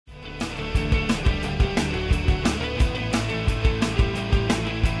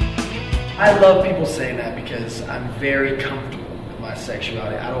I love people saying that because I'm very comfortable with my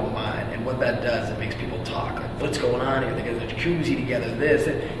sexuality. I don't mind. And what that does, it makes people talk. Like, what's going on here? They get the jacuzzi together, this,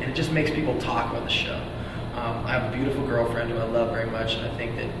 and it just makes people talk about the show. I have a beautiful girlfriend who I love very much, and I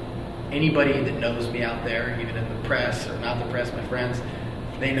think that anybody that knows me out there, even in the press or not the press, my friends,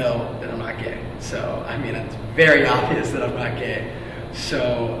 they know that I'm not gay. So, I mean, it's very obvious that I'm not gay.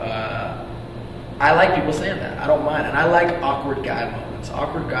 So, I like people saying that. I don't mind. And I like awkward guy moments.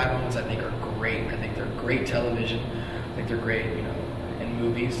 Awkward guy moments, I think, are great. I think they're great television. I think they're great, you know, in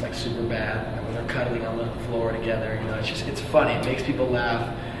movies like Superbad, like when they're cuddling on the floor together. You know, it's funny. It makes people laugh,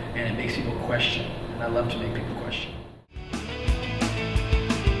 and it makes people question. And I love to make people question.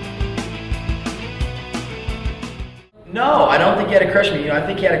 No, I don't think he had a crush on me. You know, I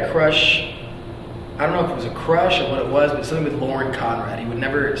think he had a crush. I don't know if it was a crush or what it was, but something with Lauren Conrad. He would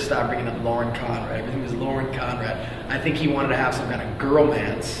never stop bringing up Lauren Conrad. Everything was Lauren Conrad. I think he wanted to have some kind of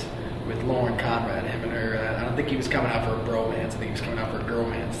girlmance with Lauren Conrad, him and her. I don't think he was coming out for a bromance. I think he was coming out for a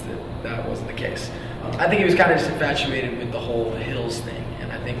girlmance. That wasn't the case. I think he was kind of just infatuated with the whole Hills thing,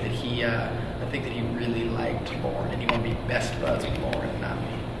 and I think that he really liked Lauren, and he wanted to be best buds with Lauren, not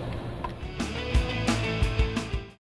me.